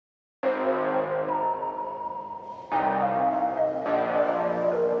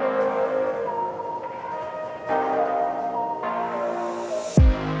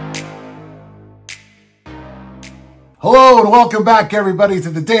Hello and welcome back, everybody, to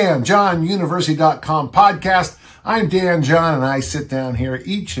the DanJohnUniversity.com podcast. I'm Dan John, and I sit down here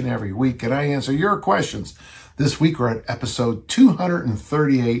each and every week, and I answer your questions. This week, we're at episode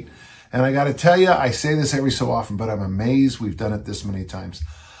 238, and I got to tell you, I say this every so often, but I'm amazed we've done it this many times.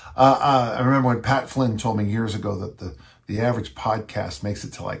 I remember when Pat Flynn told me years ago that the average podcast makes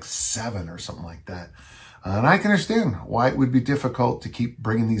it to like 7 or something like that. And I can understand why it would be difficult to keep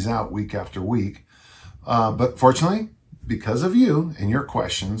bringing these out week after week. But fortunately, because of you and your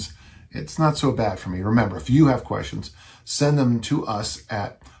questions, it's not so bad for me. Remember, if you have questions, send them to us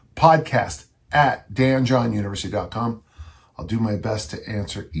at podcast@danjohnuniversity.com. I'll do my best to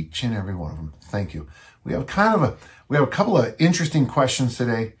answer each and every one of them. Thank you. We have a couple of interesting questions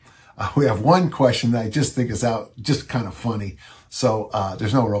today. We have one question that I just think is just kind of funny. So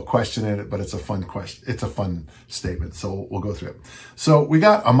there's no real question in it, but it's a fun question. It's a fun statement. So we'll go through it. So we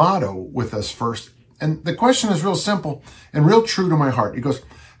got Amato with us first. And the question is real simple and real true to my heart. He goes,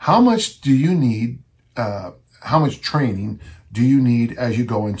 how much do you need, how much training do you need as you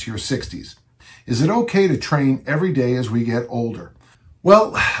go into your 60s? Is it okay to train every day as we get older?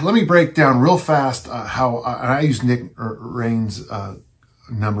 Well, let me break down real fast how I use Nick Rain's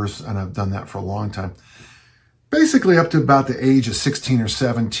numbers, and I've done that for a long time. Basically, up to about the age of 16 or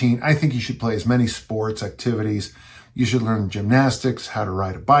 17, I think you should play as many sports activities. You should learn gymnastics, how to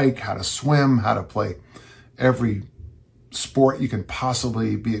ride a bike, how to swim, how to play every sport you can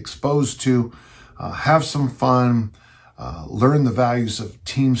possibly be exposed to. Have some fun, learn the values of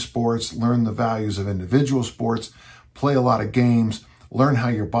team sports, learn the values of individual sports, play a lot of games, learn how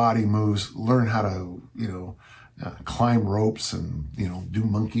your body moves, learn how to, climb ropes and, do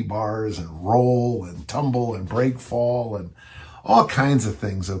monkey bars and roll and tumble and break fall and all kinds of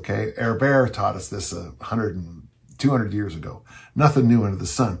things, okay? Air Bear taught us this 200 years ago. Nothing new under the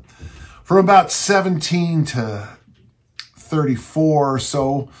sun. From about 17 to 34 or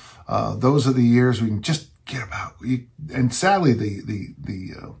so, those are the years we can just get about. And sadly, the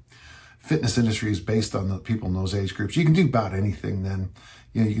fitness industry is based on the people in those age groups. You can do about anything then.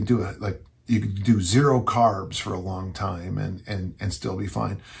 You can do you could do 0 carbs for a long time and still be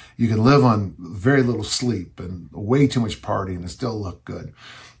fine. You can live on very little sleep and way too much partying and still look good.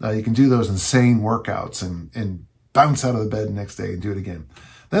 You can do those insane workouts and bounce out of the bed the next day and do it again.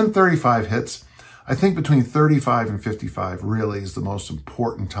 Then 35 hits. I think between 35 and 55 really is the most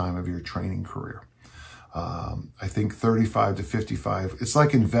important time of your training career. I think 35 to 55, it's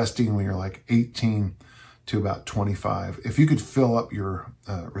like investing when you're like 18 to about 25. If you could fill up your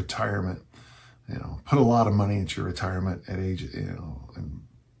retirement, put a lot of money into your retirement at age,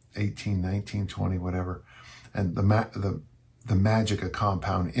 18, 19, 20, whatever, and the magic of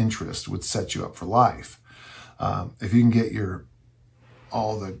compound interest would set you up for life. If you can get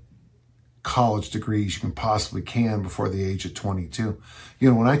all the college degrees you can before the age of 22.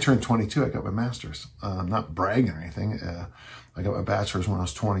 When I turned 22, I got my master's. I'm not bragging or anything. I got my bachelor's when I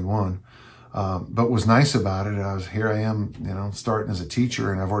was 21. But what was nice about it, here I am, starting as a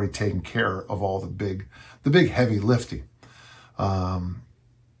teacher, and I've already taken care of all the big heavy lifting. So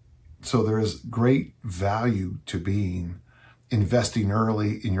there is great value to investing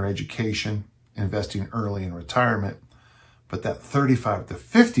early in your education, investing early in retirement. But that 35 to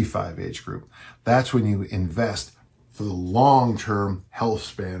 55 age group, that's when you invest for the long-term health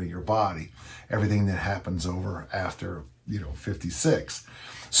span of your body, everything that happens after 56.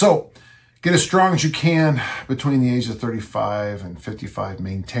 So get as strong as you can between the ages of 35 and 55,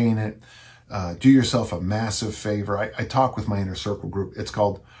 maintain it. Do yourself a massive favor. I talk with my inner circle group. It's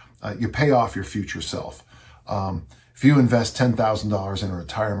called, you pay off your future self. If you invest $10,000 in a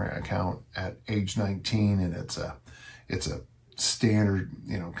retirement account at age 19 and it's a standard,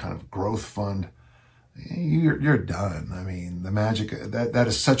 kind of growth fund, you're done. I mean, the magic, that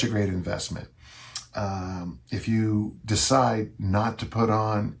is such a great investment. If you decide not to put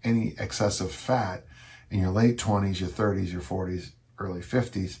on any excessive fat in your late 20s, your 30s, your 40s, early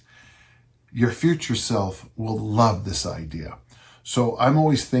 50s, your future self will love this idea. So I'm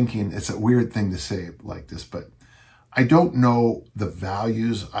always thinking, it's a weird thing to say like this, but I don't know the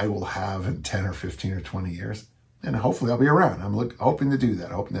values I will have in 10 or 15 or 20 years. And hopefully I'll be around. I'm hoping to do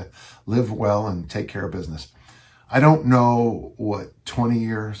that, hoping to live well and take care of business. I don't know what 20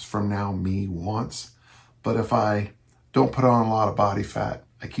 years from now me wants, but if I don't put on a lot of body fat,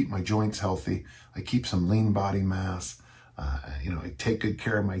 I keep my joints healthy, I keep some lean body mass, I take good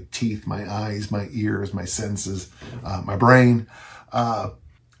care of my teeth, my eyes, my ears, my senses, my brain.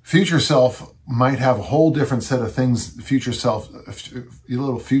 Future self might have a whole different set of things future self, your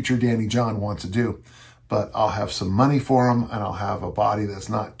little future Danny John wants to do, but I'll have some money for him and I'll have a body that's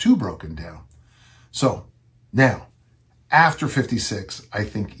not too broken down. So now, after 56, I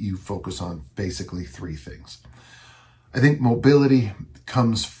think you focus on basically 3 things. I think mobility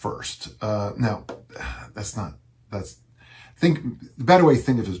comes first. Now, the better way to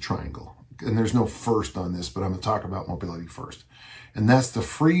think of it as a triangle. And there's no first on this, but I'm going to talk about mobility first. And that's the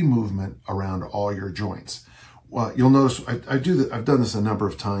free movement around all your joints. Well, you'll notice I've done this a number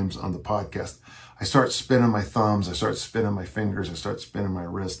of times on the podcast. I start spinning my thumbs, I start spinning my fingers, I start spinning my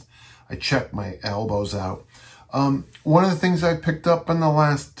wrist. I check my elbows out. One of the things I picked up in the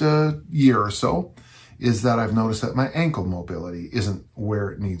last year or so is that I've noticed that my ankle mobility isn't where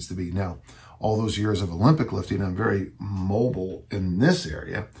it needs to be. Now, all those years of Olympic lifting, I'm very mobile in this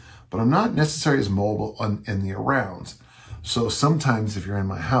area, but I'm not necessarily as mobile in the arounds. So sometimes if you're in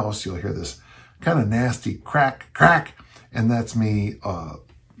my house, you'll hear this kind of nasty crack, crack, and that's me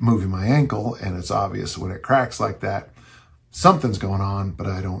moving my ankle, and it's obvious when it cracks like that, something's going on, but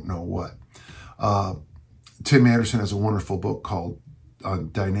I don't know what. Tim Anderson has a wonderful book called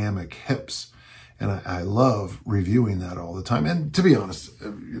Dynamic Hips, and I love reviewing that all the time. And to be honest,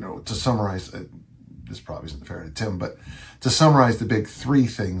 to summarize, this probably isn't fair to Tim, but to summarize the big 3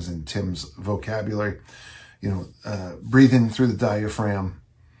 things in Tim's vocabulary, breathing through the diaphragm,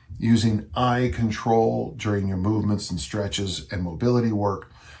 using eye control during your movements and stretches and mobility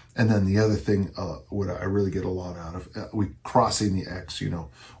work. And then the other thing, what I really get a lot out of, crossing the X,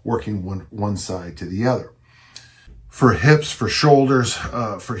 working one side to the other. For hips, for shoulders,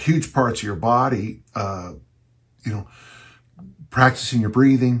 for huge parts of your body, practicing your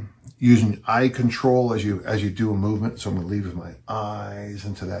breathing, using eye control as you do a movement. So I'm going to leave with my eyes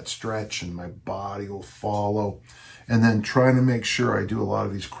into that stretch and my body will follow. And then trying to make sure I do a lot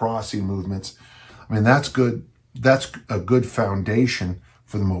of these crossing movements. I mean, that's good. That's a good foundation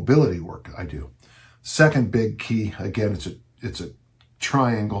for the mobility work I do. Second big key, again, it's a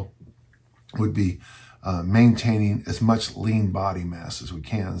triangle, would be maintaining as much lean body mass as we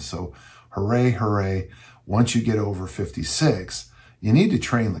can. So hooray, hooray. Once you get over 56, you need to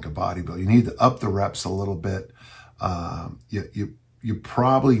train like a bodybuilder. You need to up the reps a little bit. You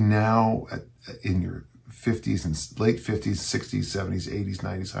probably now in your 50s and late 50s, 60s, 70s, 80s,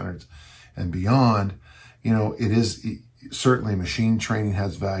 90s, 100s, and beyond, it is certainly machine training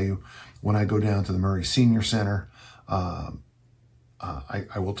has value. When I go down to the Murray Senior Center, I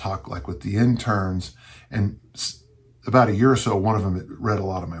will talk like with the interns, and about a year or so, one of them read a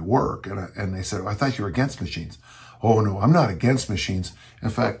lot of my work, and they said, "Oh, I thought you were against machines." Oh, no, I'm not against machines. In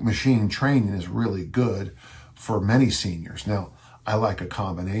fact, machine training is really good for many seniors. Now, I like a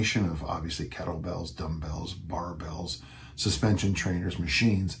combination of obviously kettlebells, dumbbells, barbells, suspension trainers,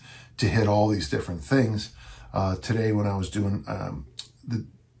 machines to hit all these different things. Today, when I was doing,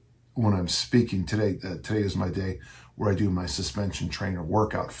 when I'm speaking today, today is my day where I do my suspension trainer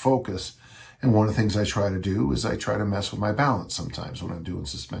workout focus. And one of the things I try to do is I try to mess with my balance sometimes when I'm doing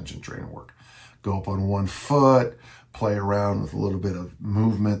suspension trainer work. Go up on one foot, play around with a little bit of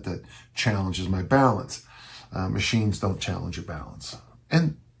movement that challenges my balance. Machines don't challenge your balance.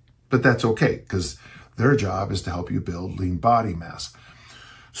 But that's okay, because their job is to help you build lean body mass.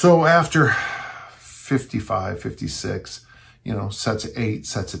 So after 55, 56, sets of 8,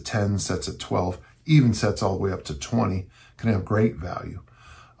 sets of 10, sets of 12, even sets all the way up to 20 can have great value.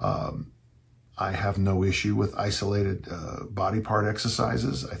 I have no issue with isolated body part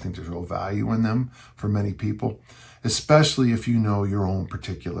exercises. I think there's real value in them for many people, especially if you know your own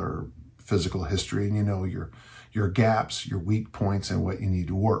particular physical history and you know your gaps, your weak points, and what you need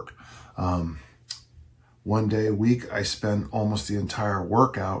to work. One day a week, I spend almost the entire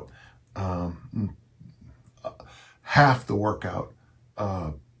workout, half the workout,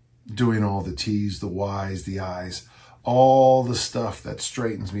 doing all the T's, the Y's, the I's, all the stuff that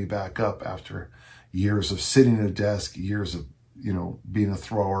straightens me back up after years of sitting at a desk, years of, being a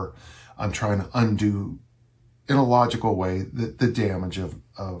thrower. I'm trying to undo, in a logical way, the damage of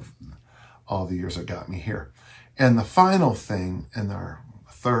all the years that got me here. And the final thing, and our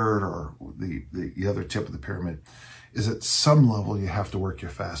third or the other tip of the pyramid, is at some level you have to work your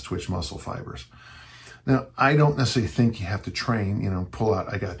fast twitch muscle fibers. Now, I don't necessarily think you have to train, pull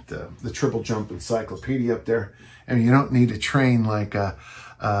out, I got the triple jump encyclopedia up there. I mean, you don't need to train like a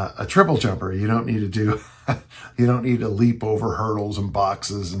triple jumper. You don't need to do, you don't need to leap over hurdles and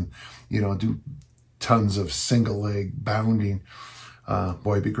boxes and, do tons of single leg bounding.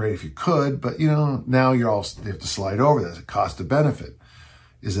 Boy, it'd be great if you could, but now you have to slide over. There's a cost to benefit.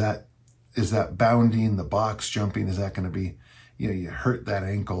 Is that bounding, the box jumping, is that going to be, you hurt that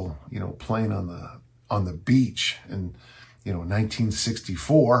ankle, playing on the beach in,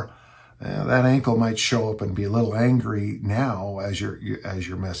 1964, that ankle might show up and be a little angry now as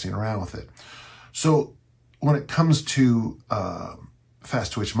you're messing around with it. So when it comes to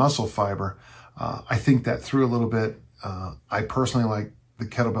fast twitch muscle fiber, I think that through a little bit. I personally like the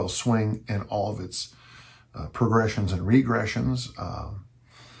kettlebell swing and all of its progressions and regressions.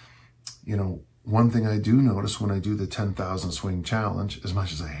 You know, one thing I do notice when I do the 10,000 swing challenge, as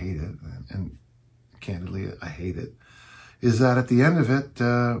much as I hate it, and candidly I hate it, is that at the end of it,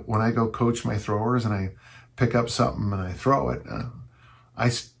 when I go coach my throwers and I pick up something and I throw it,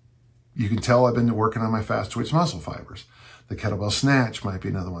 you can tell I've been working on my fast twitch muscle fibers. The kettlebell snatch might be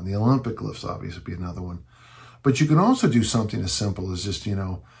another one. The Olympic lifts obviously be another one. But you can also do something as simple as just,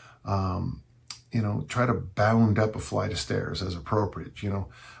 try to bound up a flight of stairs as appropriate.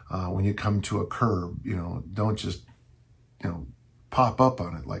 When you come to a curb, don't just, pop up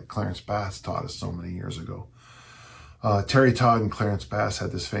on it like Clarence Bass taught us so many years ago. Terry Todd and Clarence Bass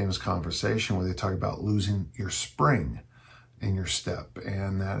had this famous conversation where they talk about losing your spring in your step.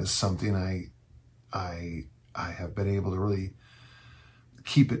 And that is something I have been able to really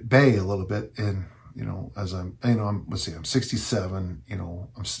keep at bay a little bit. And, as I'm 67,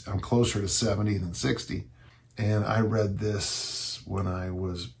 I'm closer to 70 than 60. And I read this when I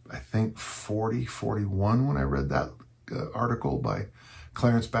was, I think 40, 41 when I read that article by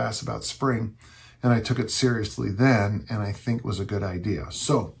Clarence Bass about spring. And I took it seriously then, and I think it was a good idea.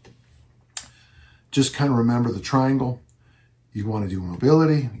 So just kind of remember the triangle. You want to do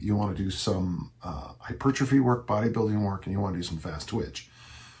mobility, you want to do some hypertrophy work, bodybuilding work, and you want to do some fast twitch.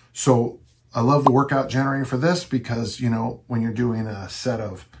 So I love the workout generator for this because, when you're doing a set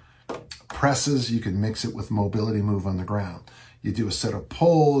of presses, you can mix it with mobility move on the ground. You do a set of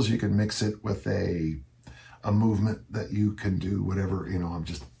pulls, you can mix it with a movement that you can do whatever, I'm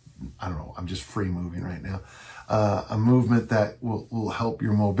just free moving right now. A movement that will help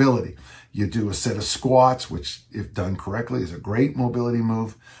your mobility. You do a set of squats, which if done correctly is a great mobility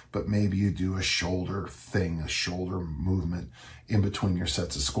move, but maybe you do a shoulder thing, a shoulder movement in between your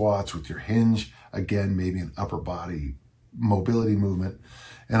sets of squats with your hinge. Again, maybe an upper body mobility movement.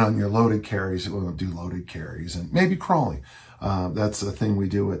 And on your loaded carries, we'll do loaded carries and maybe crawling. That's the thing we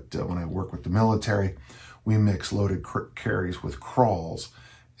do when I work with the military. We mix loaded carries with crawls.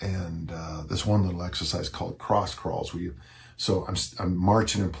 And this one little exercise called cross crawls, so I'm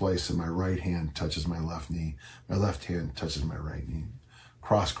marching in place and my right hand touches my left knee, my left hand touches my right knee.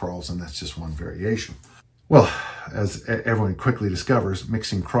 Cross crawls, and that's just one variation. Well, as everyone quickly discovers,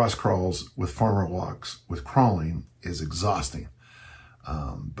 mixing cross crawls with farmer walks with crawling is exhausting.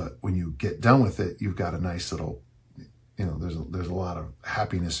 But when you get done with it, you've got a nice little, there's a lot of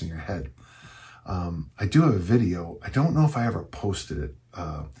happiness in your head. I do have a video. I don't know if I ever posted it,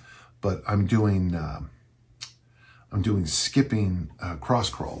 but I'm doing skipping cross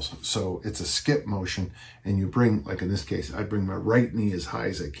crawls. So it's a skip motion, and you bring, like in this case, I bring my right knee as high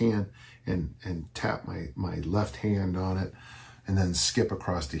as I can and tap my left hand on it, and then skip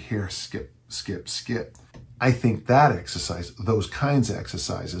across to here, skip, skip, skip. I think that exercise, those kinds of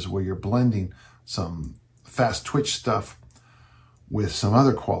exercises where you're blending some fast twitch stuff with some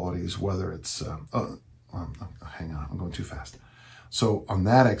other qualities, whether it's, hang on, I'm going too fast. So on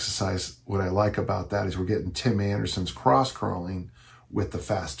that exercise, what I like about that is we're getting Tim Anderson's cross crawling with the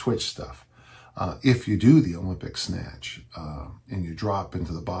fast twitch stuff. If you do the Olympic snatch and you drop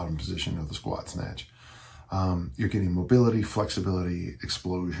into the bottom position of the squat snatch, you're getting mobility, flexibility,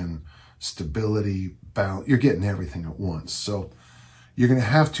 explosion, stability, balance. You're getting everything at once. So you're going to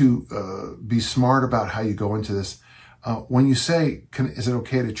have to be smart about how you go into this. When you say, is it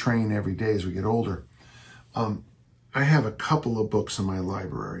okay to train every day as we get older? I have a couple of books in my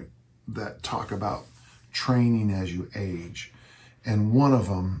library that talk about training as you age. And one of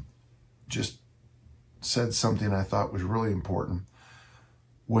them just said something I thought was really important.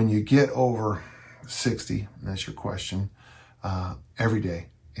 When you get over 60, and that's your question, every day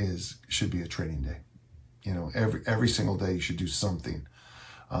should be a training day. Every single day you should do something.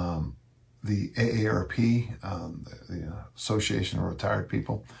 The AARP, the Association of Retired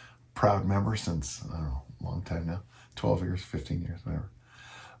People, proud member since, I don't know, a long time now, 12 years, 15 years, whatever.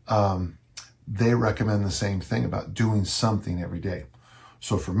 They recommend the same thing about doing something every day.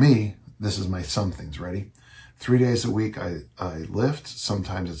 So for me, this is my somethings, ready? 3 days a week I lift.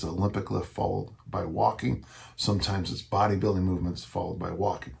 Sometimes it's an Olympic lift followed by walking. Sometimes it's bodybuilding movements followed by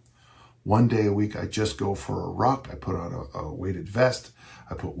walking. 1 day a week I just go for a ruck. I put on a weighted vest.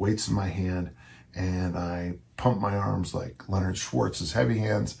 I put weights in my hand and I pump my arms like Leonard Schwartz's heavy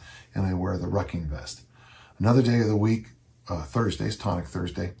hands, and I wear the rucking vest. Another day of the week, Thursdays, tonic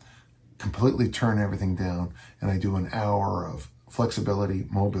Thursday, completely turn everything down, and I do an hour of flexibility,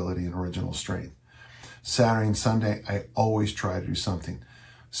 mobility, and original strength. Saturday and Sunday, I always try to do something.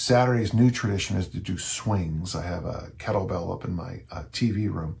 Saturday's new tradition is to do swings. I have a kettlebell up in my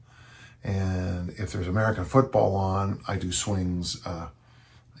TV room. And if there's American football on, I do swings.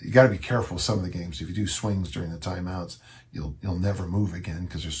 You got to be careful with some of the games. If you do swings during the timeouts, you'll never move again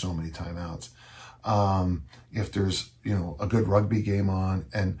because there's so many timeouts. If there's, a good rugby game on,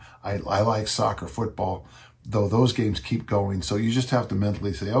 and I like soccer, football, though those games keep going. So you just have to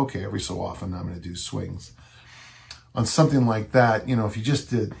mentally say, okay, every so often I'm going to do swings. On something like that, if you just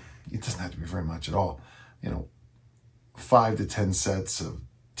did, it doesn't have to be very much at all. 5 to 10 sets of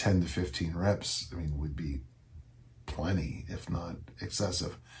 10 to 15 reps, would be plenty, if not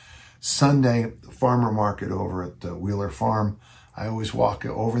excessive. Sunday, farmer market over at the Wheeler Farm. I always walk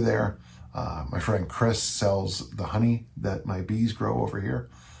over there. My friend Chris sells the honey that my bees grow over here.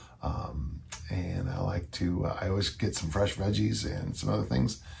 And I always get some fresh veggies and some other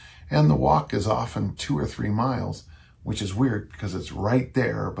things. And the walk is often 2 or 3 miles, which is weird because it's right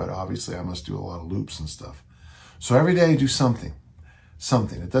there, but obviously I must do a lot of loops and stuff. So every day I do something.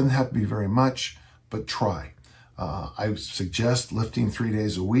 It doesn't have to be very much, but try. I suggest lifting 3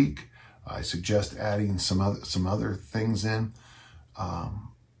 days a week. I suggest adding some other things in.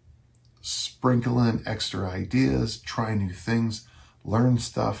 Sprinkle in extra ideas, try new things, learn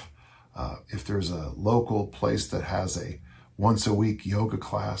stuff. If there's a local place that has a once a week yoga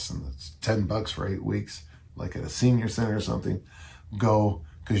class and it's $10 for 8 weeks, like at a senior center or something, go,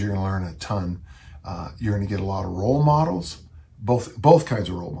 because you're going to learn a ton. You're going to get a lot of role models, both kinds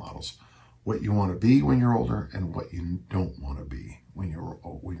of role models. What you want to be when you're older and what you don't want to be when you're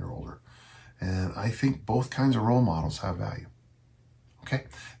older. And I think both kinds of role models have value. Okay,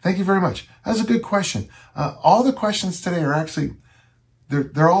 thank you very much. That's a good question. All the questions today are actually,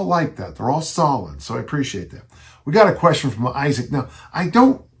 they're all like that. They're all solid, so I appreciate that. We got a question from Isaac. Now, I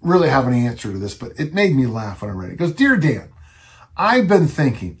don't really have an answer to this, but it made me laugh when I read it. It goes, Dear Dan, I've been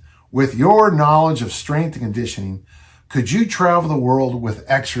thinking, with your knowledge of strength and conditioning, could you travel the world with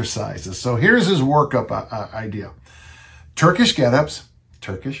exercises? So here's his workup idea. Turkish get-ups,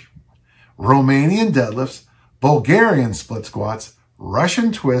 Romanian deadlifts, Bulgarian split squats,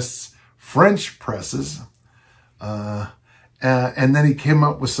 Russian twists, French presses, and then he came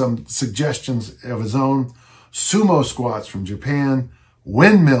up with some suggestions of his own: sumo squats from Japan,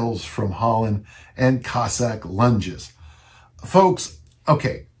 windmills from Holland, and Cossack lunges. Folks,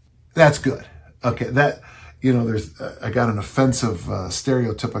 okay, that's good. Okay, I got an offensive,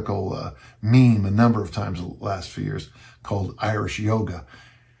 stereotypical meme a number of times the last few years called Irish yoga.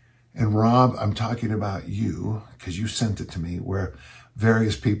 And Rob, I'm talking about you, because you sent it to me, where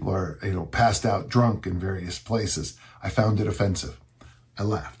various people are, passed out drunk in various places. I found it offensive. I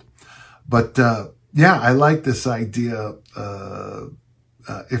laughed. But, yeah, I like this idea.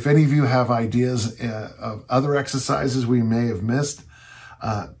 If any of you have ideas of other exercises we may have missed,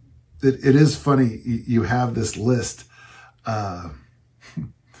 it is funny. You have this list.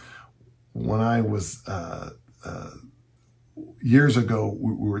 When I was, years ago,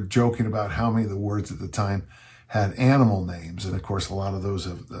 we were joking about how many of the words at the time had animal names. And of course, a lot of those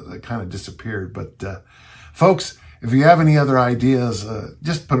have kind of disappeared. But folks, if you have any other ideas,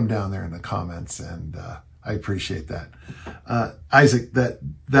 just put them down there in the comments. And I appreciate that. Isaac, that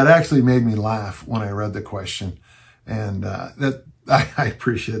actually made me laugh when I read the question. And I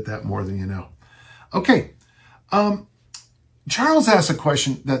appreciate that more than you know. Okay. Charles asked a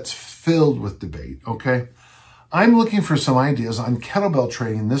question that's filled with debate. Okay. I'm looking for some ideas on kettlebell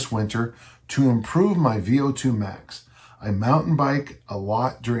training this winter to improve my VO2 max. I mountain bike a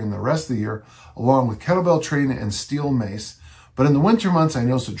lot during the rest of the year, along with kettlebell training and steel mace. But in the winter months, I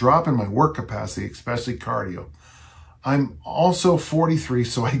notice a drop in my work capacity, especially cardio. I'm also 43,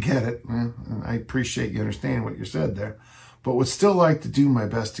 so I get it. And I appreciate you understanding what you said there, but would still like to do my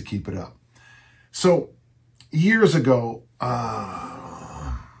best to keep it up. So years ago,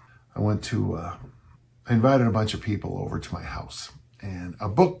 I invited a bunch of people over to my house, and a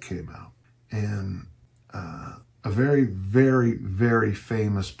book came out, and a very, very, very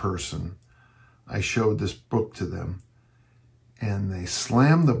famous person, I showed this book to them, and they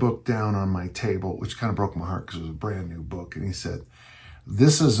slammed the book down on my table, which kind of broke my heart because it was a brand new book. And he said,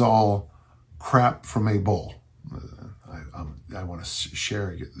 "This is all crap from a bull." I want to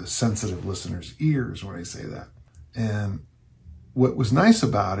share the sensitive listeners' ears when I say that. And what was nice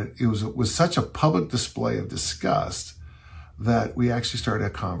about it, it was such a public display of disgust that we actually started a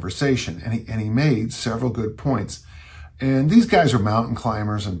conversation. And he made several good points. And these guys are mountain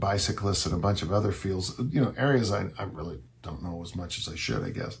climbers and bicyclists and a bunch of other fields, areas I really don't know as much as I should,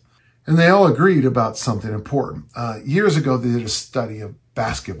 I guess. And they all agreed about something important. Years ago, they did a study of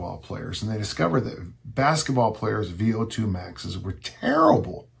basketball players, and they discovered that basketball players' VO2 maxes were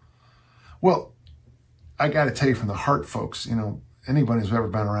terrible. Well, I got to tell you from the heart, folks, you know, anybody who's ever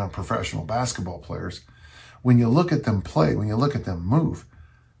been around professional basketball players, when you look at them play, when you look at them move,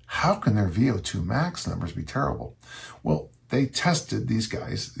 how can their VO2 max numbers be terrible? Well, they tested these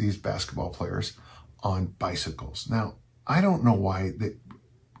guys, these basketball players, on bicycles. Now, I don't know why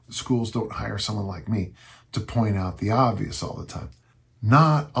schools don't hire someone like me to point out the obvious all the time.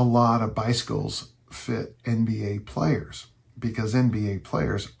 Not a lot of bicycles fit NBA players because NBA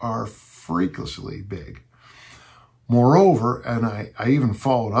players are freakishly big. Moreover, and I even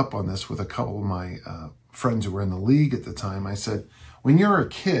followed up on this with a couple of my friends who were in the league at the time, I said, when you were a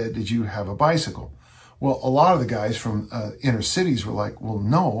kid, did you have a bicycle? Well, a lot of the guys from inner cities were like, well,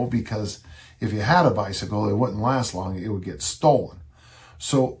 no, because if you had a bicycle, it wouldn't last long. It would get stolen.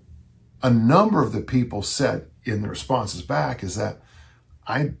 So a number of the people said in the responses back is that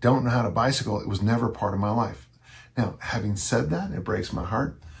I don't know how to bicycle. It was never part of my life. Now, having said that, it breaks my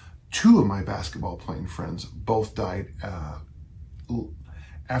heart. 2 of my basketball playing friends both died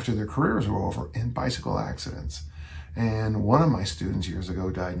after their careers were over in bicycle accidents. And one of my students years ago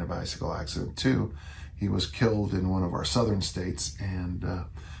died in a bicycle accident too. He was killed in one of our southern states and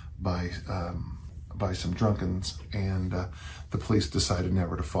by some drunkens, and the police decided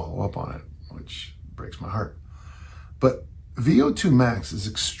never to follow up on it, which breaks my heart. But VO2 max is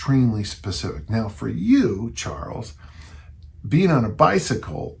extremely specific. Now for you, Charles, being on a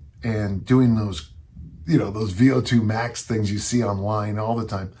bicycle and doing those, you know, those VO2 max things you see online all the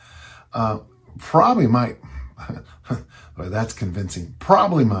time, probably might, boy, that's convincing,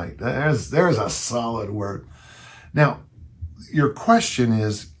 probably might. There's a solid word. Now, your question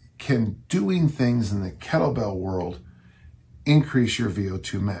is, can doing things in the kettlebell world increase your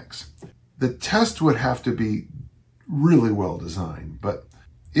VO2 max? The test would have to be really well designed, but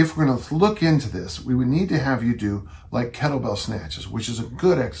if we're going to look into this, we would need to have you do like kettlebell snatches, which is a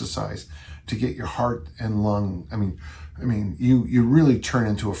good exercise to get your heart and lung. I mean, you really turn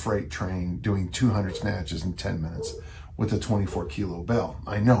into a freight train doing 200 snatches in 10 minutes with a 24-kilo bell.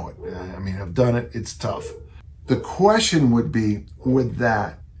 I know it. I mean, I've done it. It's tough. The question would be, would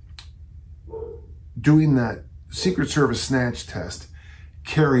that doing that Secret Service snatch test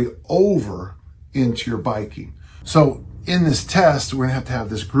carry over into your biking? So in this test, we're gonna have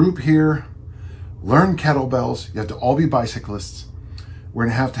this group here, learn kettlebells. You have to all be bicyclists. We're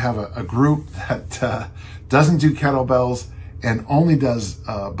gonna have to have a group that doesn't do kettlebells and only does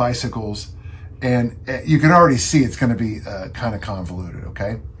bicycles. And you can already see it's gonna be kind of convoluted,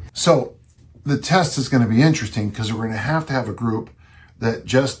 okay? So the test is gonna be interesting because we're gonna have to have a group that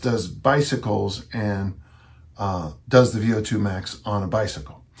just does bicycles and does the VO2 max on a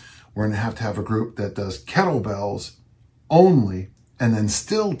bicycle. We're going to have a group that does kettlebells only and then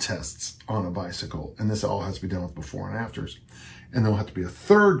still tests on a bicycle. And this all has to be done with before and afters. And there'll have to be a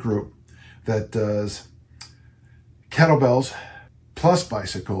third group that does kettlebells plus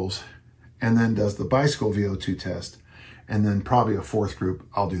bicycles and then does the bicycle VO2 test. And then probably a fourth group,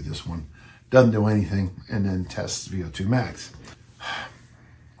 I'll do this one, doesn't do anything and then tests VO2 max.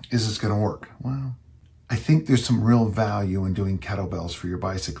 Is this going to work? Well, I think there's some real value in doing kettlebells for your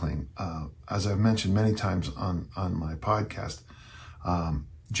bicycling. As I've mentioned many times on my podcast,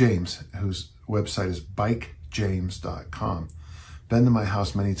 James, whose website is bikejames.com, been to my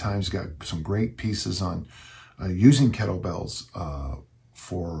house many times, got some great pieces on using kettlebells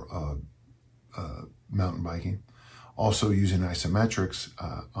for mountain biking. Also using isometrics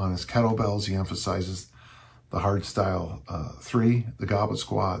on his kettlebells. He emphasizes the hardstyle 3, the goblet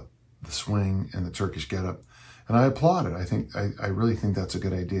squat, the swing, and the Turkish getup. And I applaud it. I really think that's a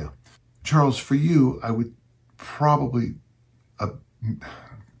good idea. Charles, for you, I would probably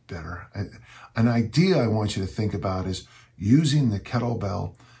an idea I want you to think about is using the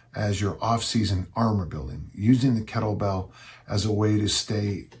kettlebell as your off-season armor building, using the kettlebell as a way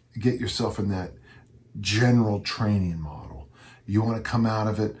to get yourself in that general training model. You want to come out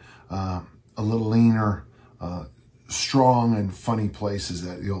of it a little leaner, strong and funny places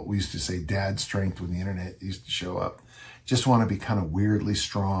that we used to say dad strength when the internet used to show up. Just want to be kind of weirdly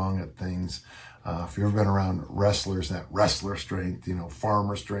strong at things. If you've ever been around wrestlers, that wrestler strength,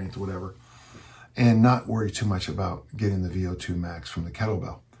 farmer strength, whatever, and not worry too much about getting the VO2 max from the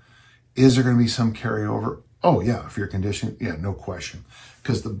kettlebell. Is there going to be some carryover? Oh yeah, if you're conditioned, yeah, no question.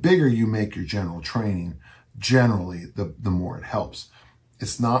 Because the bigger you make your general training, generally, the more it helps.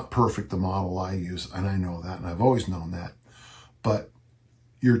 It's not perfect, the model I use, and I know that, and I've always known that, but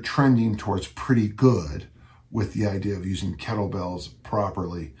you're trending towards pretty good with the idea of using kettlebells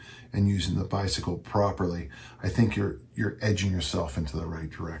properly and using the bicycle properly, I think you're edging yourself into the right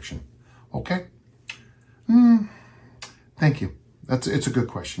direction. Okay? Thank you. It's a good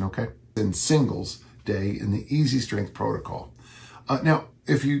question, okay? In singles day in the Easy Strength protocol. Now,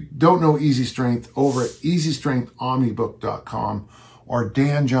 if you don't know Easy Strength, over at easystrengthomnibook.com or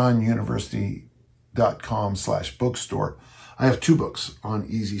danjohnuniversity.com/bookstore, I have 2 books on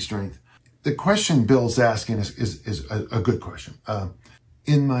Easy Strength. The question Bill's asking is a good question.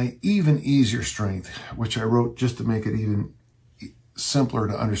 In my Even Easier Strength, which I wrote just to make it even simpler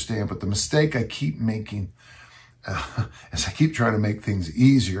to understand, but the mistake I keep making is I keep trying to make things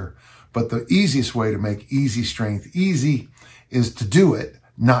easier, but the easiest way to make Easy Strength easy is to do it,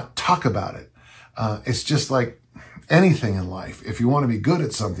 not talk about it. It's just like anything in life. If you want to be good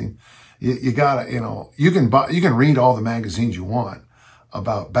at something, you gotta, you can read all the magazines you want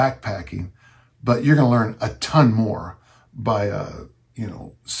about backpacking, but you're going to learn a ton more by a,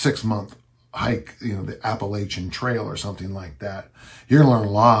 6-month hike, the Appalachian Trail or something like that. You're going to learn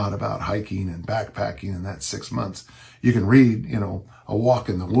a lot about hiking and backpacking in that 6 months. You can read, A Walk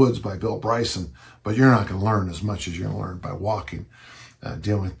in the Woods by Bill Bryson, but you're not going to learn as much as you're going to learn by walking,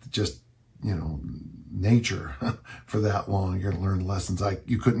 dealing with just, nature for that long. You're going to learn lessons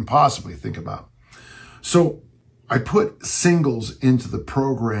you couldn't possibly think about. So I put singles into the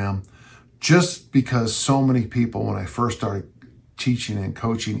program just because so many people, when I first started teaching and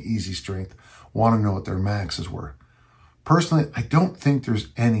coaching Easy Strength, want to know what their maxes were. Personally, I don't think there's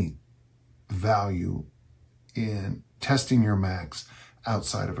any value in testing your max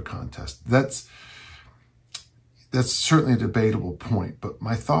outside of a contest. That's certainly a debatable point, but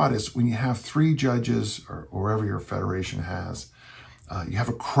my thought is when you have 3 judges or wherever your federation has, you have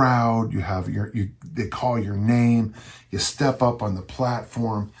a crowd, they call your name, you step up on the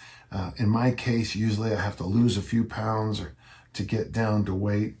platform. In my case, usually I have to lose a few pounds to get down to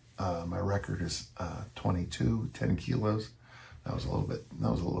weight. My record is 10 kilos. That was a little bit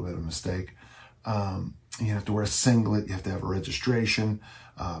of a mistake. You have to wear a singlet, you have to have a registration.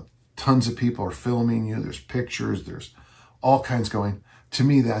 Tons of people are filming you. There's pictures, there's all kinds going. To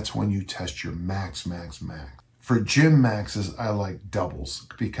me, that's when you test your max. For gym maxes, I like doubles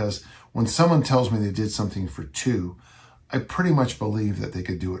because when someone tells me they did something for 2, I pretty much believe that they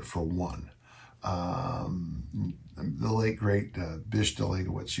could do it for 1. The late, great Bish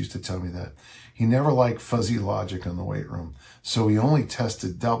Delegowitz used to tell me that. He never liked fuzzy logic in the weight room, so he only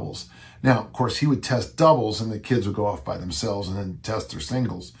tested doubles. Now, of course, he would test doubles and the kids would go off by themselves and then test their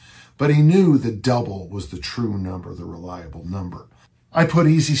singles. But he knew the double was the true number, the reliable number. I put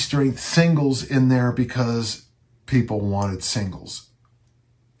Easy Strength singles in there because people wanted singles.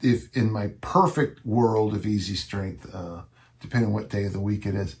 If in my perfect world of Easy Strength, depending on what day of the week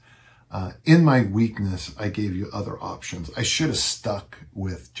it is, in my weakness, I gave you other options. I should have stuck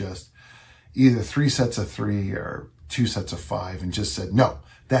with just either 3 sets of 3 or 2 sets of 5 and just said, no,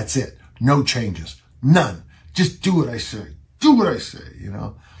 that's it. No changes. None. Just do what I say. Do what I say,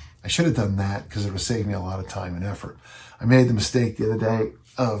 I should have done that because it would save me a lot of time and effort. I made the mistake the other day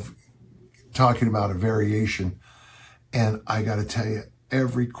of talking about a variation, and I got to tell you,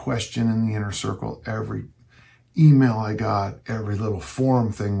 every question in the inner circle, every email I got, every little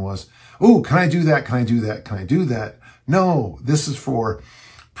forum thing was, oh, can I do that? Can I do that? Can I do that? No, this is for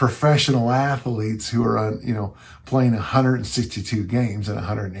professional athletes who are on, playing 162 games in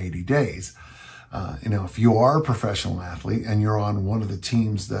 180 days. If you are a professional athlete and you're on one of the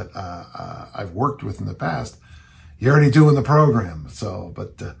teams that I've worked with in the past, you're already doing the program. So,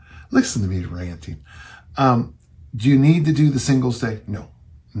 but listen to me ranting. Do you need to do the singles day? No,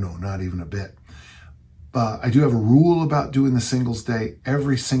 not even a bit. I do have a rule about doing the singles day.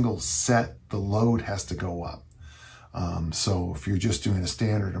 Every single set, the load has to go up. So if you're just doing a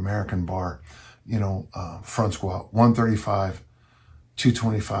standard American bar, front squat, 135,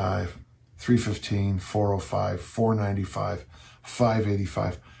 225, 315, 405, 495,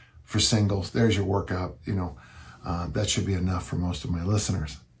 585 for singles. There's your workout. That should be enough for most of my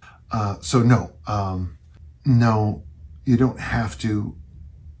listeners. So no, you don't have to.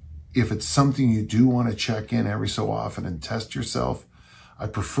 If it's something you do want to check in every so often and test yourself, I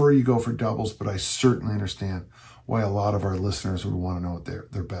prefer you go for doubles, but I certainly understand why a lot of our listeners would want to know what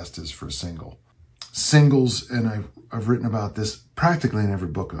their best is for a single. Singles, and I've written about this practically in every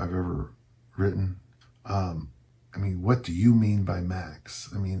book I've ever written. What do you mean by max?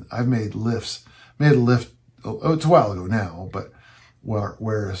 I've made a lift, it's a while ago now, but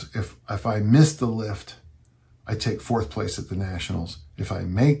whereas if I miss the lift, I take 4th place at the Nationals. If I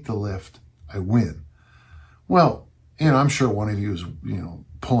make the lift, I win. Well, I'm sure one of you is,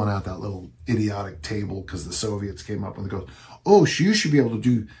 pulling out that little idiotic table because the Soviets came up with it, goes, oh, you should be able to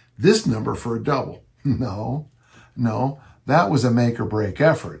do this number for a double. No, that was a make or break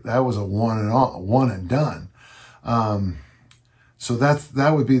effort. That was a one and done. So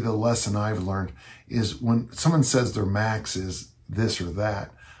that would be the lesson I've learned, is when someone says their max is this or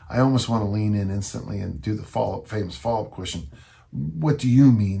that, I almost want to lean in instantly and do the famous follow-up question. What do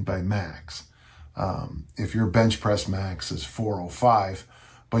you mean by max? If your bench press max is 405,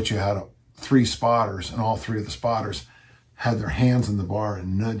 but you had 3 spotters and all 3 of the spotters had their hands on the bar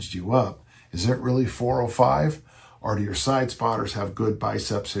and nudged you up, is it really 405? Or do your side spotters have good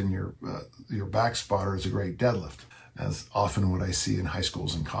biceps and your back spotter is a great deadlift? As often what I see in high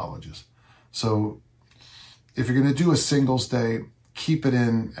schools and colleges. So if you're going to do a singles day, keep it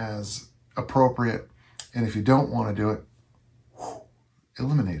in as appropriate. And if you don't want to do it,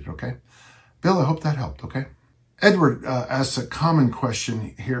 eliminate it, okay? Bill, I hope that helped, okay? Edward asks a common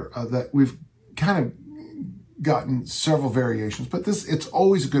question here that we've kind of gotten several variations, but it's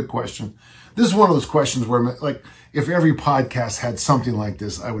always a good question. This is one of those questions where, like, if every podcast had something like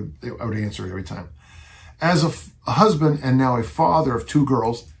this, I would answer it every time. As a husband and now a father of 2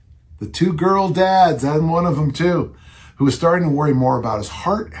 girls, the 2 girl dads, and one of them too, who is starting to worry more about his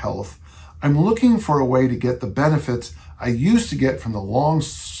heart health, I'm looking for a way to get the benefits I used to get from the long,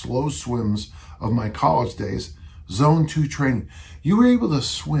 slow swims of my college days, Zone 2 training. You were able to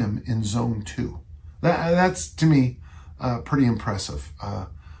swim in Zone 2. That's, to me, pretty impressive.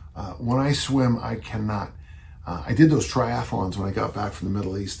 When I swim, I cannot. I did those triathlons when I got back from the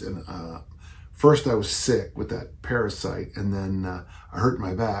Middle East, and first I was sick with that parasite, and then I hurt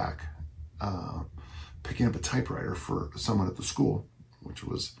my back picking up a typewriter for someone at the school, which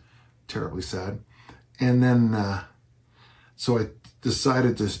was terribly sad. And then, so I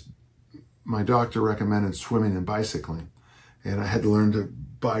decided my doctor recommended swimming and bicycling, and I had to learn to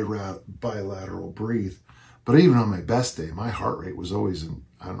bilateral breathe. But even on my best day, my heart rate was always in,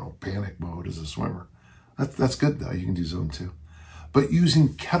 panic mode as a swimmer. That's good though, you can do Zone 2. But using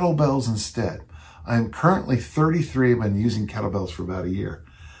kettlebells instead. I'm currently 33, I've been using kettlebells for about a year.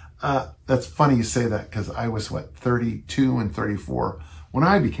 That's funny you say that, because I was, 32 and 34 when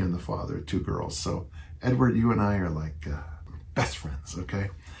I became the father of 2 girls. So Edward, you and I are like best friends, okay?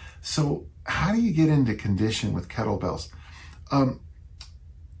 So how do you get into condition with kettlebells?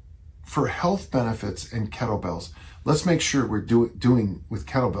 For health benefits and kettlebells, let's make sure we're doing with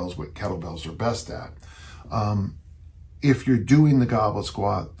kettlebells what kettlebells are best at. If you're doing the goblet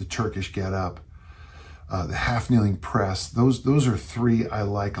squat, the Turkish get up, the half kneeling press, those are 3 I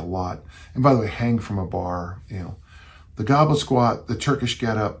like a lot. And by the way, hang from a bar, the goblet squat, the Turkish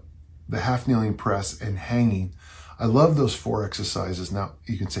get up, the half kneeling press, and hanging. I love those 4 exercises. Now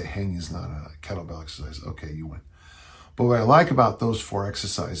you can say hanging is not a kettlebell exercise. Okay, you win. But what I like about those 4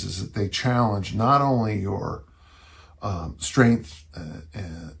 exercises is that they challenge not only your strength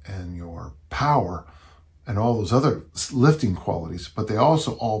and your power and all those other lifting qualities, but they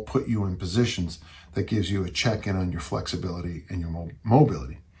also all put you in positions that gives you a check-in on your flexibility and your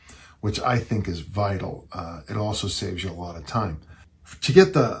mobility, which I think is vital. It also saves you a lot of time. To get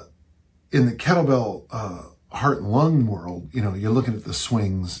in the kettlebell heart and lung world, you're looking at the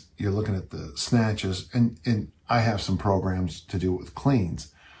swings, you're looking at the snatches, and I have some programs to do it with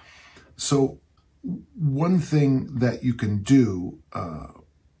cleans. So one thing that you can do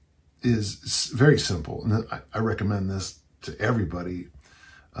is very simple, and I recommend this to everybody,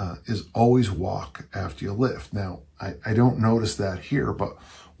 is always walk after you lift. Now, I don't notice that here, but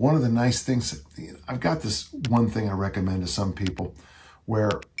one of the nice things, I've got this one thing I recommend to some people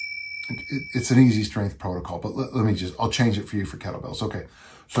where it's an easy strength protocol, but I'll change it for you for kettlebells. Okay,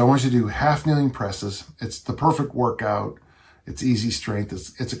 so I want you to do half kneeling presses. It's the perfect workout. It's easy strength.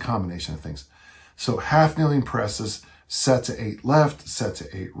 It's a combination of things. So half kneeling presses, sets of 8 left, sets of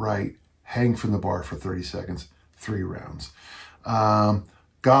 8 right, hang from the bar for 30 seconds, 3 rounds.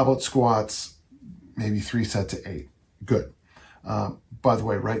 Goblet squats, maybe 3 sets of 8. Good. By the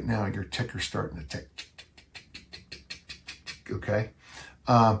way, right now your ticker's starting to tick, tick, tick, tick, tick, tick, tick, tick, tick, tick, okay?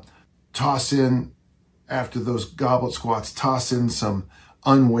 Toss in, after those goblet squats, toss in some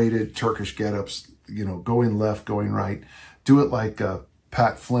unweighted Turkish get-ups, going left, going right. Do it like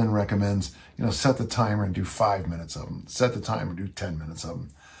Pat Flynn recommends, set the timer and do 5 minutes of them. Set the timer, do 10 minutes of them.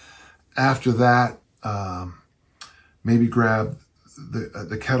 After that, maybe grab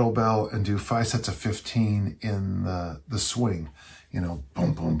the kettlebell and do 5 sets of 15 in the swing.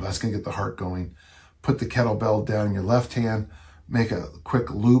 Boom, boom, that's gonna get the heart going. Put the kettlebell down in your left hand, make a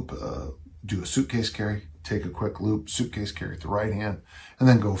quick loop, do a suitcase carry, take a quick loop, suitcase carry with the right hand, and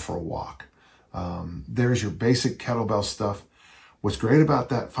then go for a walk. There's your basic kettlebell stuff. What's great about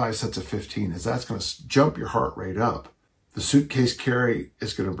that 5 sets of 15 is that's going to jump your heart rate up. The suitcase carry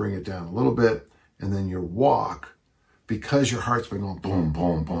is going to bring it down a little bit. And then your walk, because your heart's been going boom,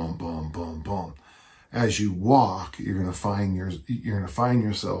 boom, boom, boom, boom, boom. As you walk, you're going to find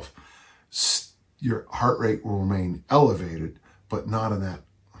yourself, your heart rate will remain elevated, but not in that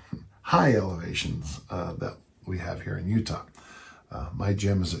high elevations that we have here in Utah. My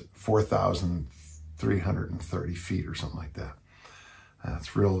gym is at 4,330 feet or something like that.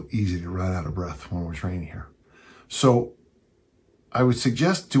 It's real easy to run out of breath when we're training here. So I would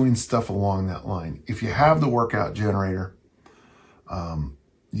suggest doing stuff along that line. If you have the workout generator,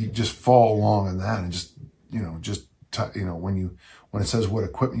 you just follow along on that and just, when it says what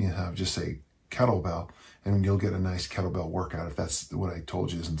equipment you have, just say kettlebell, and you'll get a nice kettlebell workout if that's what I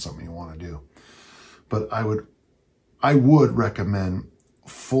told you isn't something you want to do. But I would recommend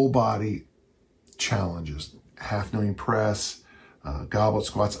full body challenges, half kneeling press, goblet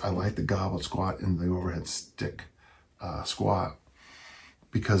squats. I like the goblet squat and the overhead stick squat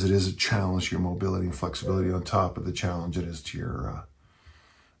because it is a challenge to your mobility and flexibility on top of the challenge it is to your,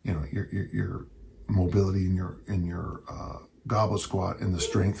 your mobility in your goblet squat and the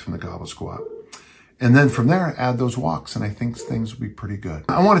strength from the goblet squat. And then from there, add those walks, and I think things will be pretty good.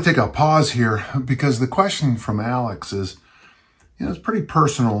 I want to take a pause here because the question from Alex is, it's pretty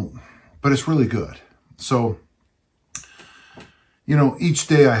personal, but it's really good. So, each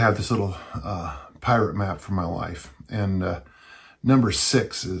day I have this little pirate map for my life, and number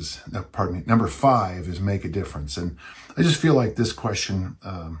 5 is make a difference. And I just feel like this question,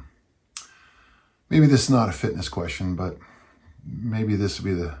 maybe this is not a fitness question, but maybe this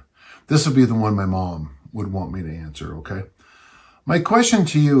will be the one my mom would want me to answer, okay? My question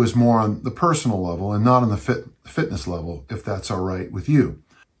to you is more on the personal level and not on the fitness level, if that's all right with you.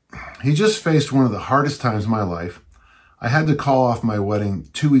 He just faced one of the hardest times in my life. I had to call off my wedding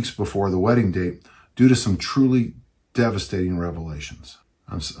 2 weeks before the wedding date due to some truly devastating revelations.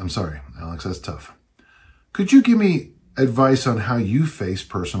 I'm sorry, Alex, that's tough. Could you give me advice on how you face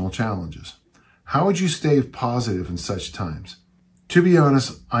personal challenges? How would you stay positive in such times? To be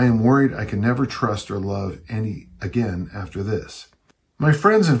honest, I am worried I can never trust or love any again after this. My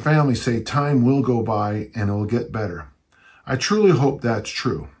friends and family say time will go by and it will get better. I truly hope that's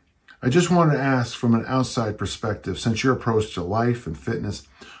true. I just wanted to ask from an outside perspective, since your approach to life and fitness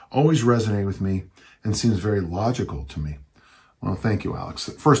always resonated with me and seems very logical to me. Well, thank you, Alex.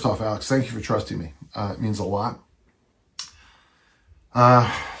 First off, Alex, thank you for trusting me. It means a lot.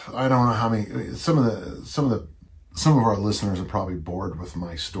 I don't know how many, some of our listeners are probably bored with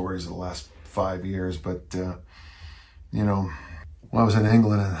my stories of the last 5 years, but, when I was in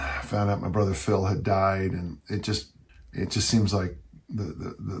England and I found out my brother Phil had died, and it just seems like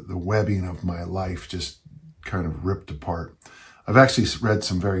the webbing of my life just kind of ripped apart. I've actually read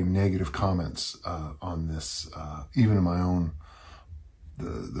some very negative comments on this, even in my own,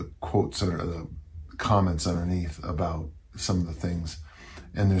 the quotes or the comments underneath about some of the things.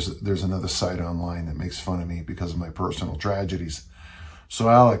 And there's another site online that makes fun of me because of my personal tragedies. So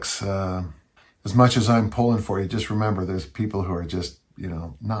Alex, as much as I'm pulling for you, just remember there's people who are just,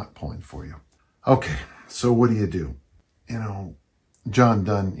 not pulling for you. Okay, so what do? John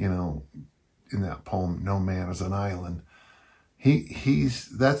Donne, in that poem, No Man is an Island,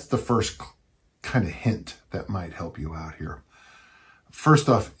 that's the first kind of hint that might help you out here. First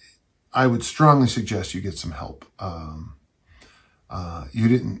off, I would strongly suggest you get some help. You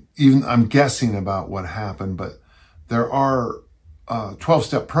didn't even, I'm guessing about what happened, but there are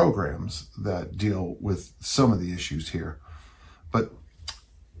 12-step programs that deal with some of the issues here. But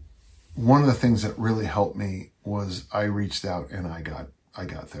one of the things that really helped me was I reached out and I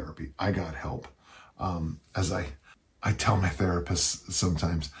got therapy. I got help. As I tell my therapist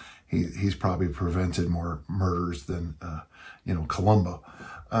sometimes, he's probably prevented more murders than, Columbo.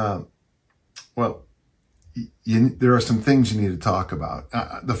 Well, there are some things you need to talk about.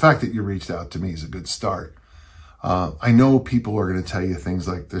 The fact that you reached out to me is a good start. I know people are going to tell you things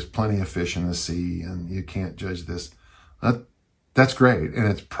like there's plenty of fish in the sea and you can't judge this. That's great, and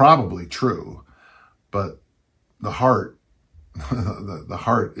it's probably true, but the heart, the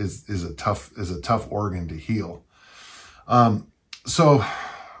heart is a tough organ to heal. So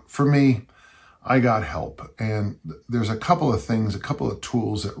for me, I got help, and there's a couple of things, a couple of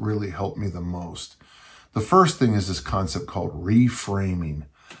tools that really helped me the most. The first thing is this concept called reframing.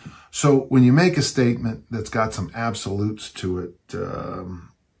 So when you make a statement that's got some absolutes to it,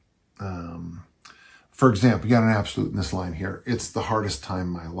 for example, you got an absolute in this line here. It's the hardest time in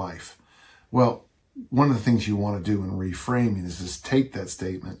my life. Well, one of the things you want to do in reframing is just take that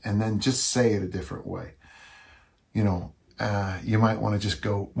statement and then just say it a different way. You know, you might want to just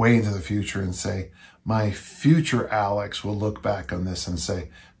go way into the future and say, my future Alex will look back on this and say,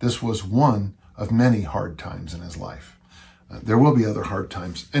 this was one of many hard times in his life. There will be other hard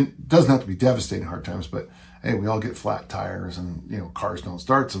times, and it doesn't have to be devastating hard times, but hey, we all get flat tires, and, you know, cars don't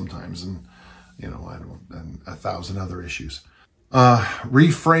start sometimes, and, you know, and 1,000 other issues.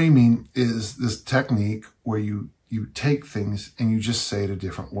 Reframing is this technique where you take things and you just say it a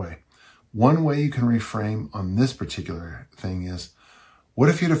different way. One way you can reframe on this particular thing is, what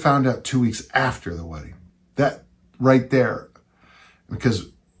if you'd have found out 2 weeks after the wedding? That right there, because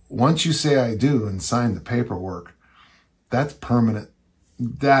once you say I do and sign the paperwork, that's permanent.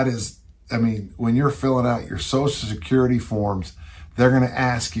 That is, I mean, when you're filling out your Social Security forms, they're going to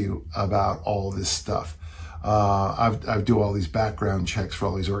ask you about all this stuff. I do all these background checks for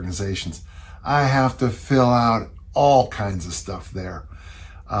all these organizations. I have to fill out all kinds of stuff there.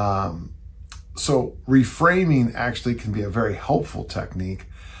 So reframing actually can be a very helpful technique.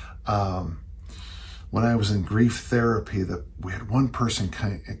 When I was in grief therapy, we had one person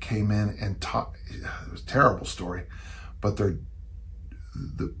came in and taught. It was a terrible story, but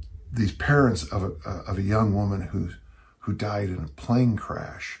these parents of a young woman who died in a plane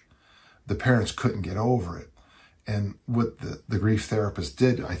crash. The parents couldn't get over it, and what the grief therapist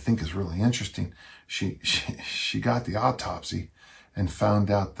did, I think, is really interesting. She got the autopsy and found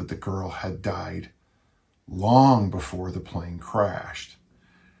out that the girl had died long before the plane crashed.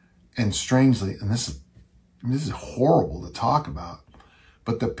 And strangely, and this is horrible to talk about,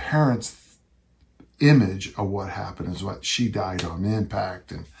 but the parents' image of what happened is what she died on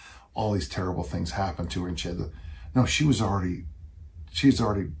impact, and all these terrible things happened to her, and she's already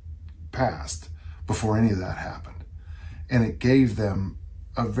passed before any of that happened. And it gave them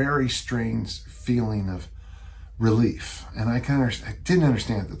a very strange feeling of relief. And I didn't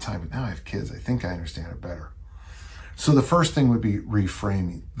understand at the time, but now I have kids. I think I understand it better. So the first thing would be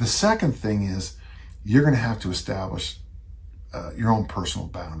reframing. The second thing is you're going to have to establish your own personal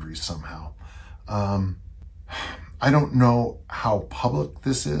boundaries somehow. I don't know how public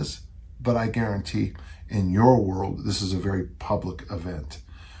this is, but I guarantee in your world, this is a very public event.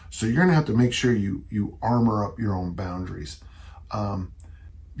 So you're going to have to make sure you armor up your own boundaries.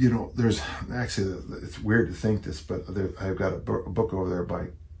 You know, there's actually, it's weird to think this, but I've got a book over there by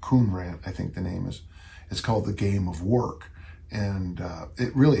Kuhnrant, I think the name is. It's called The Game of Work. And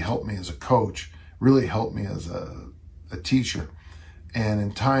it really helped me as a coach, really helped me as a teacher. And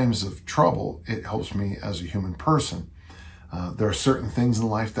in times of trouble, it helps me as a human person. There are certain things in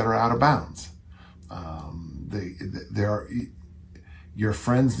life that are out of bounds. Your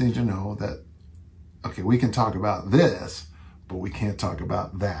friends need to know that, okay, we can talk about this, but we can't talk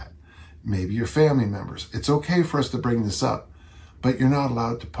about that. Maybe your family members. It's okay for us to bring this up, but you're not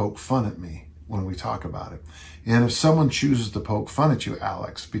allowed to poke fun at me when we talk about it. And if someone chooses to poke fun at you,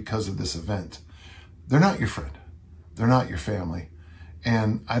 Alex, because of this event, they're not your friend. They're not your family.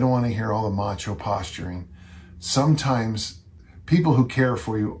 And I don't want to hear all the macho posturing. Sometimes people who care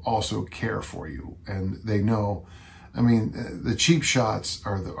for you also care for you, and they know. I mean, the cheap shots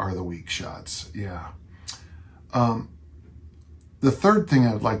are the weak shots. Yeah. The third thing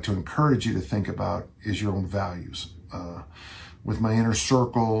I would like to encourage you to think about is your own values. With my inner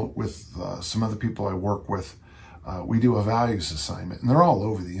circle, with some other people I work with, we do a values assignment, and they're all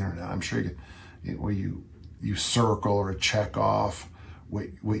over the internet. I'm sure where you circle or check off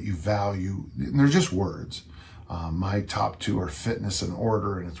what you value. And they're just words. My top two are fitness and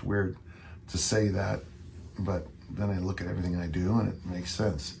order, and it's weird to say that, but then I look at everything I do and it makes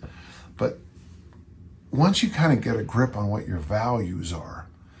sense. But once you kind of get a grip on what your values are,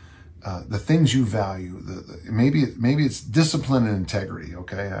 the things you value, maybe it's discipline and integrity,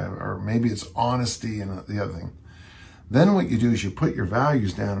 okay? Or maybe it's honesty and the other thing. Then what you do is you put your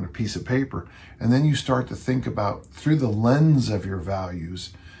values down on a piece of paper, and then you start to think about, through the lens of your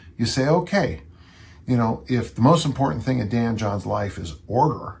values, you say, okay, you know, if the most important thing in Dan John's life is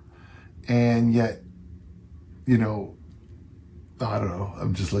order, and yet, you know, I don't know,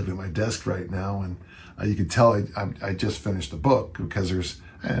 I'm just looking at my desk right now, and you can tell I just finished a book, because it's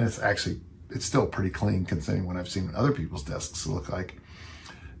still pretty clean considering what I've seen other people's desks look like.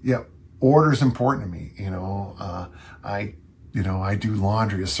 Yeah, order is important to me. You know, I do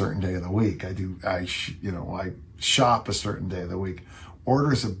laundry a certain day of the week. I shop a certain day of the week.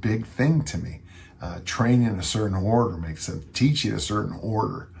 Order is a big thing to me. Training in a certain order makes sense. Teaching a certain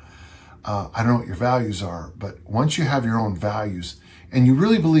order. I don't know what your values are, but once you have your own values and you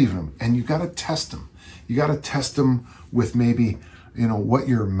really believe in them, and you got to test them. You got to test them with maybe you know, what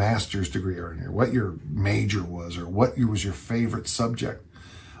your master's degree are in here, what your major was, or what was your favorite subject,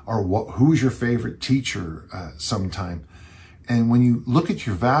 or who was your favorite teacher sometime. And when you look at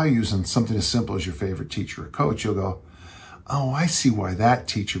your values and something as simple as your favorite teacher or coach, you'll go, oh, I see why that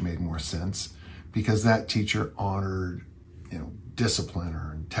teacher made more sense, because that teacher honored, you know, discipline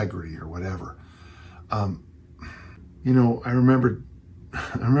or integrity or whatever. You know, I remember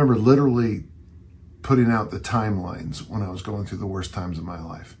literally putting out the timelines when I was going through the worst times of my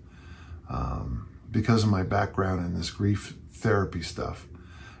life. Because of my background in this grief therapy stuff,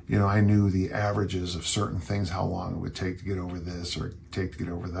 you know, I knew the averages of certain things, how long it would take to get over this or take to get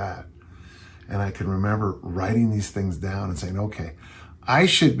over that. And I can remember writing these things down and saying, okay, I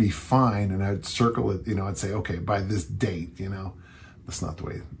should be fine. And I'd circle it, you know, I'd say, okay, by this date, you know, that's not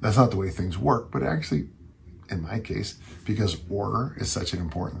the way things work. But actually, in my case, because order is such an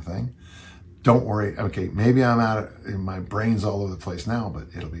important thing, don't worry. Okay, maybe I'm my brain's all over the place now, but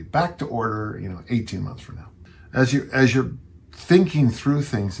it'll be back to order, you know, 18 months from now. As you're thinking through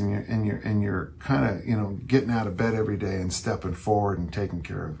things and you're kind of, you know, getting out of bed every day and stepping forward and taking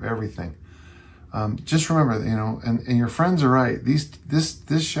care of everything. Just remember, you know, and your friends are right.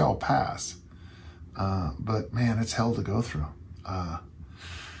 This shall pass. But man, it's hell to go through.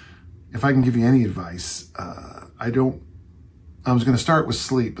 If I can give you any advice, I was going to start with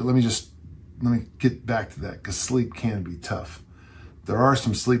sleep, but let me get back to that, because sleep can be tough. There are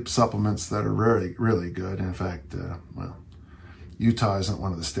some sleep supplements that are really, really good. In fact, well, Utah isn't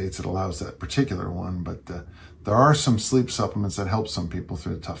one of the states that allows that particular one, but there are some sleep supplements that help some people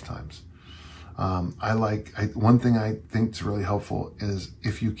through the tough times. One thing I think is really helpful is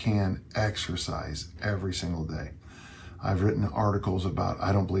if you can exercise every single day. I've written articles about,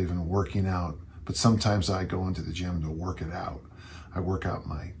 I don't believe in working out, but sometimes I go into the gym to work it out. I work out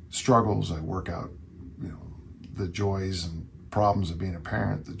my struggles. I work out, you know, the joys and problems of being a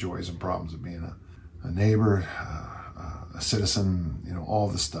parent, the joys and problems of being a neighbor, a citizen, you know, all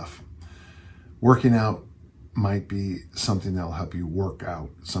this stuff. Working out might be something that'll help you work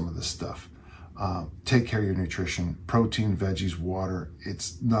out some of this stuff. Take care of your nutrition, protein, veggies, water.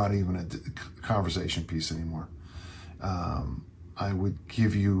 It's not even a conversation piece anymore. I would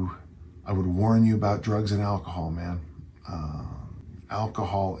warn you about drugs and alcohol, man.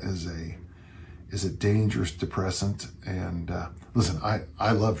 Alcohol is a dangerous depressant. And listen,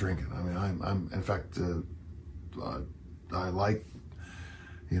 I love drinking. I mean, I'm in fact, I like,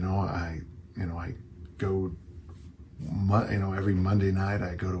 I go, every Monday night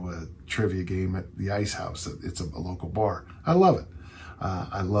I go to a trivia game at the Ice House. It's a local bar. I love it.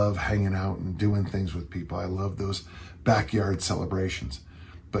 I love hanging out and doing things with people. I love those backyard celebrations.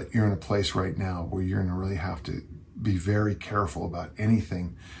 But you're in a place right now where you're going to really have to be very careful about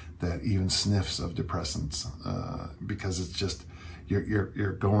anything that even sniffs of depressants, because it's just,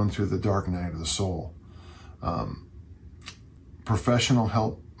 you're going through the dark night of the soul. Professional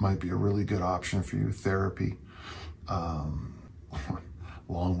help might be a really good option for you. Therapy, long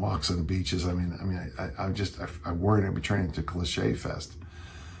walks on beaches. I worry I'd be turning into cliche fest,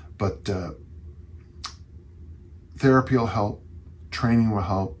 but therapy will help. Training will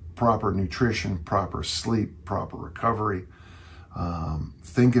help. Proper nutrition, proper sleep, proper recovery.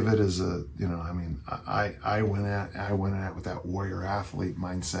 Think of it as I went at it with that warrior athlete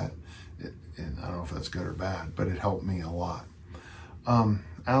mindset, and I don't know if that's good or bad, but it helped me a lot.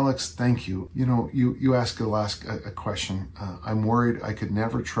 Alex, thank you. You asked a question. I'm worried I could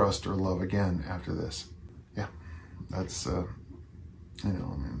never trust or love again after this. Yeah, that's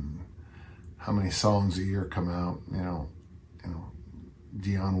how many songs a year come out?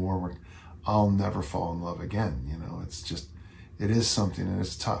 Dionne Warwick, I'll never fall in love again. It is something, and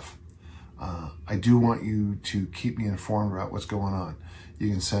it's tough. I do want you to keep me informed about what's going on. You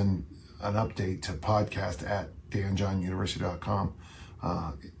can send an update to podcast@danjohnuniversity.com.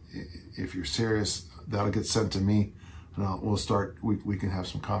 If you're serious, that'll get sent to me, and we can have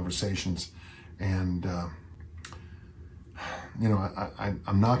some conversations. And I'm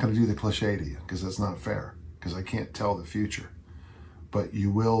not going to do the cliche to you, because that's not fair, because I can't tell the future. But it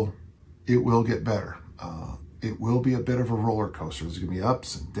will get better. It will be a bit of a roller coaster. There's going to be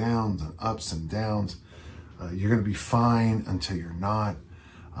ups and downs and ups and downs. You're going to be fine until you're not.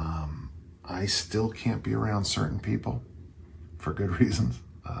 I still can't be around certain people for good reasons.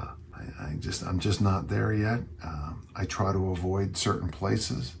 I'm just not there yet. I try to avoid certain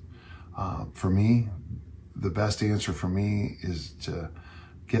places. For me, the best answer for me is to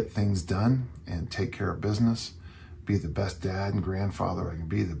get things done and take care of business. Be the best dad and grandfather I can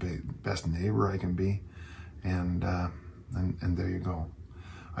be, the best neighbor I can be, and there you go.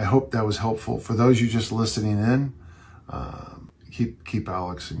 I hope that was helpful. For those of you just listening in, keep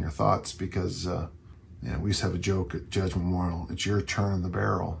Alex in your thoughts, because we used to have a joke at Judge Memorial. It's your turn in the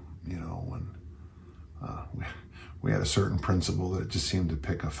barrel. When we had a certain principal that just seemed to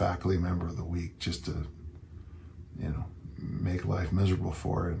pick a faculty member of the week just to, make life miserable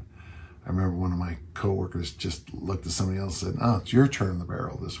for it. And I remember one of my coworkers just looked at somebody else and said, "Oh, it's your turn in the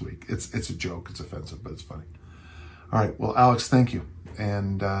barrel this week." It's a joke. It's offensive, but it's funny. All right. Well, Alex, thank you.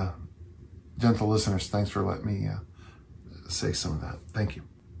 And gentle listeners, thanks for letting me say some of that. Thank you.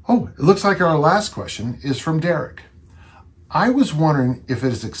 Oh, it looks like our last question is from Derek. I was wondering if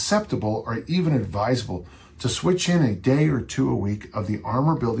it is acceptable or even advisable to switch in a day or two a week of the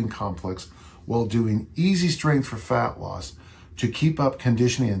armor building complex while doing easy strength for fat loss to keep up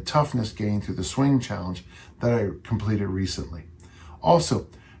conditioning and toughness gain through the swing challenge that I completed recently. Also,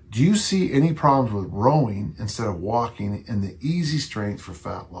 do you see any problems with rowing instead of walking in the easy strength for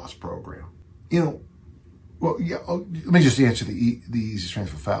fat loss program? Well, yeah, let me just answer the easy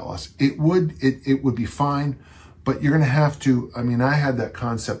strength for fat loss. It would be fine, but you're going to have to, I had that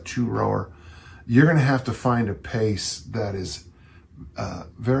concept 2 rower. You're going to have to find a pace that is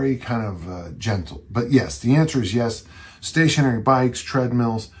very kind of gentle. But yes, the answer is yes. Stationary bikes,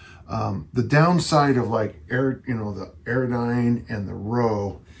 treadmills. The downside of like the Airdyne and the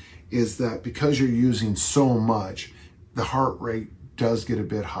row is that because you're using so much, the heart rate does get a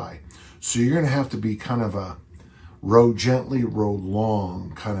bit high. So you're going to have to be kind of a row gently, row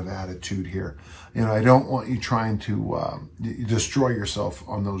long kind of attitude here. I don't want you trying to destroy yourself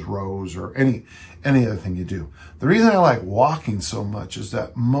on those rows or any other thing you do. The reason I like walking so much is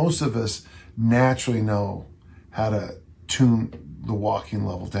that most of us naturally know how to tune the walking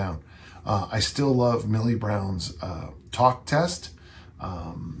level down. I still love Millie Brown's talk test.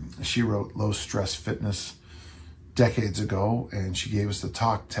 She wrote Low Stress Fitness decades ago, and she gave us the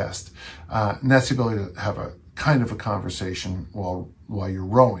talk test. And that's the ability to have a kind of a conversation while you're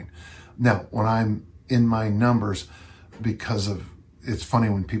rowing. Now, when I'm in my numbers, it's funny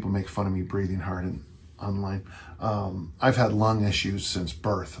when people make fun of me breathing hard online. I've had lung issues since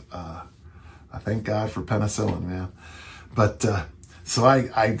birth. I thank God for penicillin, man. But so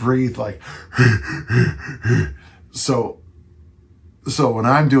I breathe like so when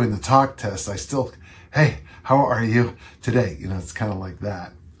I'm doing the talk test, I still, hey, how are you today? It's kind of like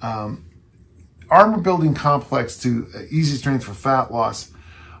that. Armor building complex to easy strength for fat loss,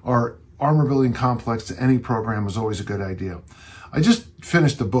 or armor building complex to any program, is always a good idea. I just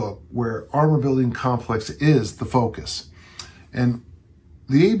finished a book where armor building complex is the focus. And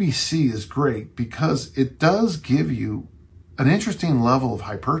the ABC is great because it does give you an interesting level of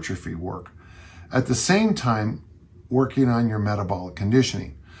hypertrophy work. At the same time, working on your metabolic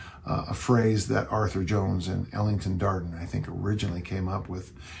conditioning, a phrase that Arthur Jones and Ellington Darden, I think, originally came up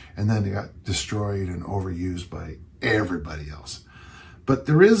with, and then it got destroyed and overused by everybody else. But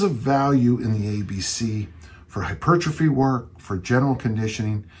there is a value in the ABC for hypertrophy work, for general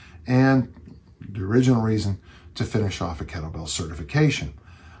conditioning, and the original reason to finish off a kettlebell certification.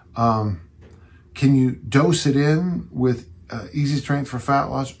 Can you dose it in with easy strength for fat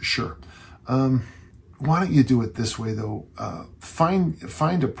loss? Sure. Why don't you do it this way, though?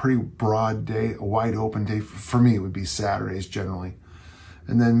 Find a pretty broad day, a wide open day. For me, it would be Saturdays generally.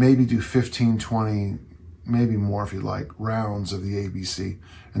 And then maybe do 15, 20, maybe more if you like, rounds of the ABC,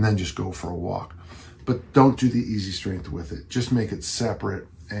 and then just go for a walk. But don't do the easy strength with it. Just make it separate.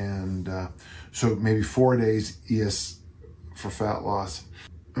 And so maybe 4 days ES for fat loss,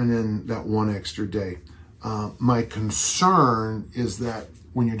 and then that one extra day. My concern is that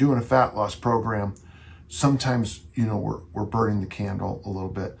when you're doing a fat loss program, sometimes, we're burning the candle a little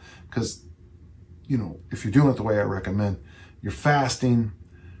bit, because, if you're doing it the way I recommend, you're fasting,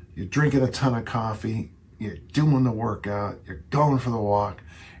 you're drinking a ton of coffee, you're doing the workout, you're going for the walk,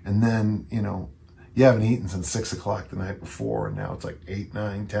 and then, you haven't eaten since 6 o'clock the night before, and now it's like 8,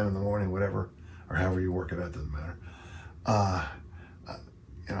 9, 10 in the morning, whatever, or however you work it out, doesn't matter.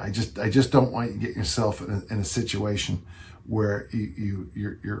 I just don't want you to get yourself in a situation where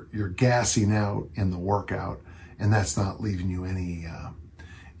you're gassing out in the workout, and that's not leaving you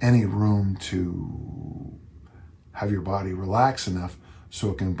any room to have your body relax enough so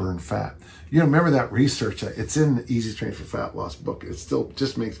it can burn fat. Remember that research? It's in the Easy Strength for Fat Loss book. It still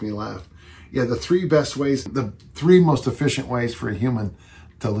just makes me laugh. Yeah, the 3 best ways, the 3 most efficient ways for a human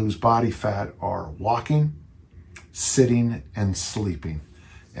to lose body fat are walking, sitting, and sleeping.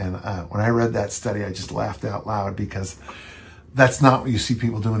 And when I read that study, I just laughed out loud, because that's not what you see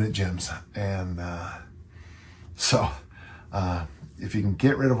people doing at gyms. And so if you can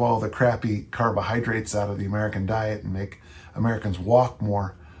get rid of all the crappy carbohydrates out of the American diet and make Americans walk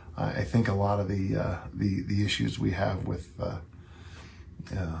more, I think a lot of the issues we have with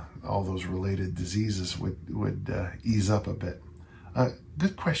all those related diseases would ease up a bit.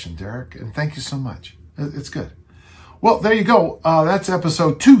 Good question, Derek, and thank you so much. It's good. Well, there you go. That's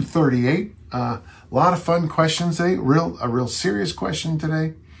episode 238. A lot of fun questions today. A real serious question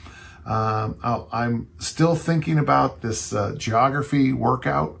today. I'm still thinking about this geography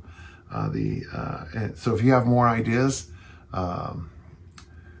workout. So if you have more ideas,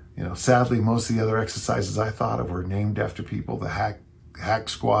 sadly, most of the other exercises I thought of were named after people. The hack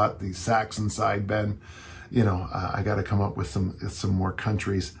squat, the Saxon side bend. I got to come up with some more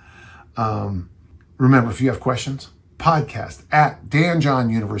countries. Remember, if you have questions, podcast at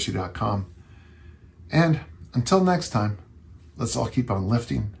danjohnuniversity.com. And until next time, let's all keep on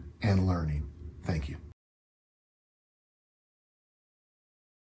lifting and learning. Thank you.